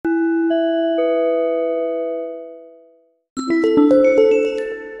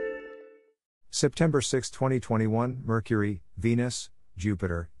September 6, 2021, Mercury, Venus,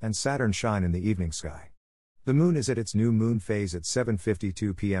 Jupiter, and Saturn shine in the evening sky. The Moon is at its new moon phase at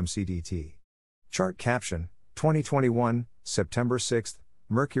 7:52 p.m. CDT. Chart caption, 2021, September 6,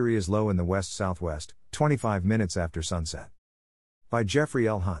 Mercury is low in the west-southwest, 25 minutes after sunset. By Jeffrey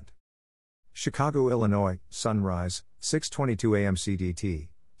L. Hunt. Chicago, Illinois, sunrise, 6:22 a.m. CDT,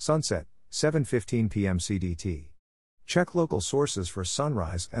 sunset, 7:15 p.m. CDT. Check local sources for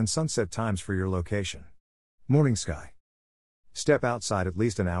sunrise and sunset times for your location. Morning sky. Step outside at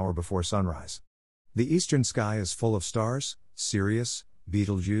least an hour before sunrise. The eastern sky is full of stars: Sirius,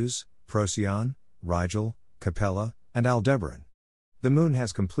 Betelgeuse, Procyon, Rigel, Capella, and Aldebaran. The Moon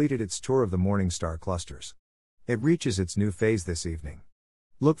has completed its tour of the morning star clusters. It reaches its new phase this evening.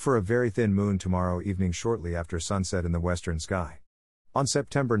 Look for a very thin moon tomorrow evening shortly after sunset in the western sky. On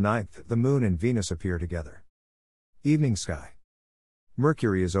September 9th, the Moon and Venus appear together. Evening sky.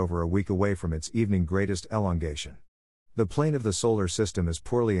 Mercury is over a week away from its evening greatest elongation. The plane of the solar system is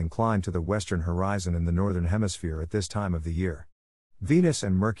poorly inclined to the western horizon in the northern hemisphere at this time of the year. Venus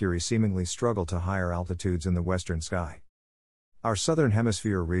and Mercury seemingly struggle to higher altitudes in the western sky. Our southern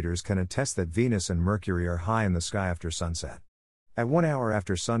hemisphere readers can attest that Venus and Mercury are high in the sky after sunset. At 1 hour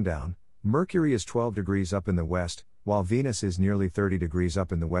after sundown, Mercury is 12 degrees up in the west, while Venus is nearly 30 degrees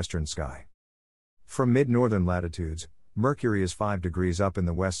up in the western sky. From mid-northern latitudes, Mercury is 5 degrees up in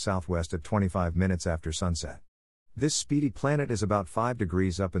the west-southwest at 25 minutes after sunset. This speedy planet is about 5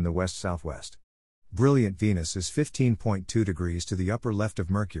 degrees up in the west-southwest. Brilliant Venus is 15.2 degrees to the upper left of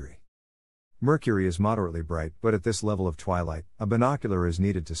Mercury. Mercury is moderately bright, but at this level of twilight, a binocular is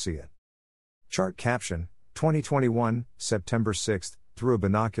needed to see it. Chart caption, 2021, September 6, through a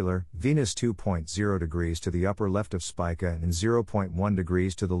binocular, Venus 2.0 degrees to the upper left of Spica and 0.1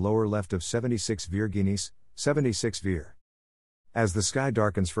 degrees to the lower left of 76 Virginis, 76 Vir. As the sky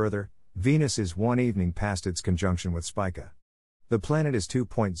darkens further, Venus is one evening past its conjunction with Spica. The planet is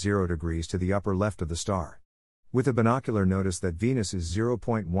 2.0 degrees to the upper left of the star. With a binocular, notice that Venus is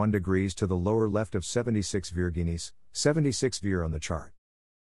 0.1 degrees to the lower left of 76 Virginis, 76 Vir on the chart.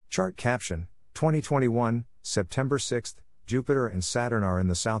 Chart caption, 2021, September 6, Jupiter and Saturn are in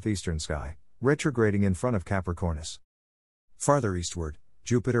the southeastern sky, retrograding in front of Capricornus. Farther eastward,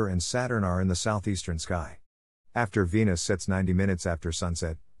 Jupiter and Saturn are in the southeastern sky. After Venus sets 90 minutes after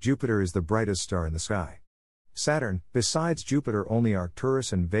sunset, Jupiter is the brightest star in the sky. Saturn, besides Jupiter only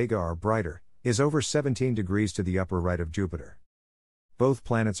Arcturus and Vega are brighter, is over 17 degrees to the upper right of Jupiter. Both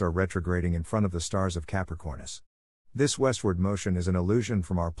planets are retrograding in front of the stars of Capricornus. This westward motion is an illusion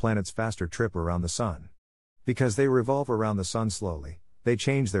from our planet's faster trip around the Sun. Because they revolve around the Sun slowly, they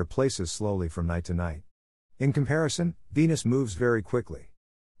change their places slowly from night to night. In comparison, Venus moves very quickly.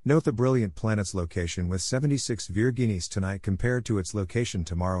 Note the brilliant planet's location with 76 Virginis tonight compared to its location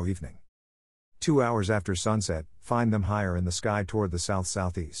tomorrow evening. 2 hours after sunset, find them higher in the sky toward the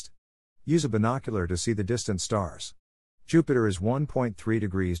south-southeast. Use a binocular to see the distant stars. Jupiter is 1.3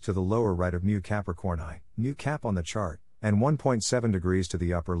 degrees to the lower right of Mu Capricorni, Mu Cap on the chart, and 1.7 degrees to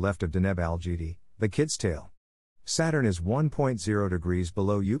the upper left of Deneb Algedi, the Kid's Tail. Saturn is 1.0 degrees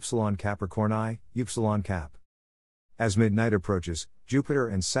below Upsilon Capricorni, Upsilon Cap. As midnight approaches, Jupiter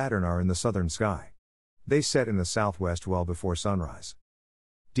and Saturn are in the southern sky. They set in the southwest well before sunrise.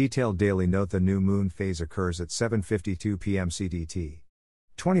 Detailed daily note: the new moon phase occurs at 7:52 p.m. CDT.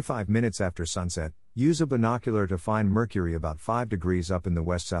 25 minutes after sunset, use a binocular to find Mercury about 5 degrees up in the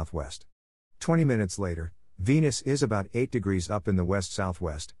west-southwest. 20 minutes later, Venus is about 8 degrees up in the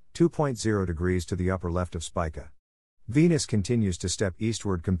west-southwest, 2.0 degrees to the upper left of Spica. Venus continues to step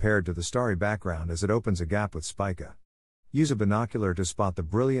eastward compared to the starry background as it opens a gap with Spica. Use a binocular to spot the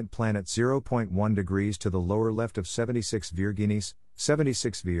brilliant planet 0.1 degrees to the lower left of 76 Virginis,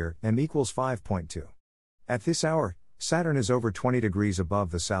 76 Vir, m equals 5.2. At this hour, Saturn is over 20 degrees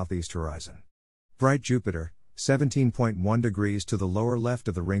above the southeast horizon. Bright Jupiter, 17.1 degrees to the lower left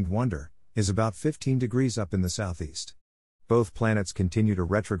of the ringed wonder, is about 15 degrees up in the southeast. Both planets continue to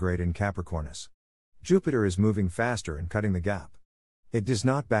retrograde in Capricornus. Jupiter is moving faster and cutting the gap. It does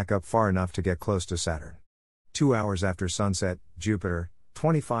not back up far enough to get close to Saturn. 2 hours after sunset, Jupiter,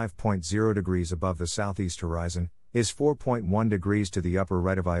 25.0 degrees above the southeast horizon, is 4.1 degrees to the upper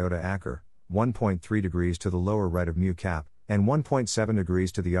right of Iota Acer, 1.3 degrees to the lower right of Mu Cap, and 1.7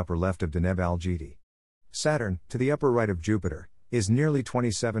 degrees to the upper left of Deneb Algedi. Saturn, to the upper right of Jupiter, is nearly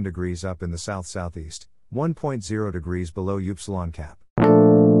 27 degrees up in the south-southeast, 1.0 degrees below Upsilon Cap.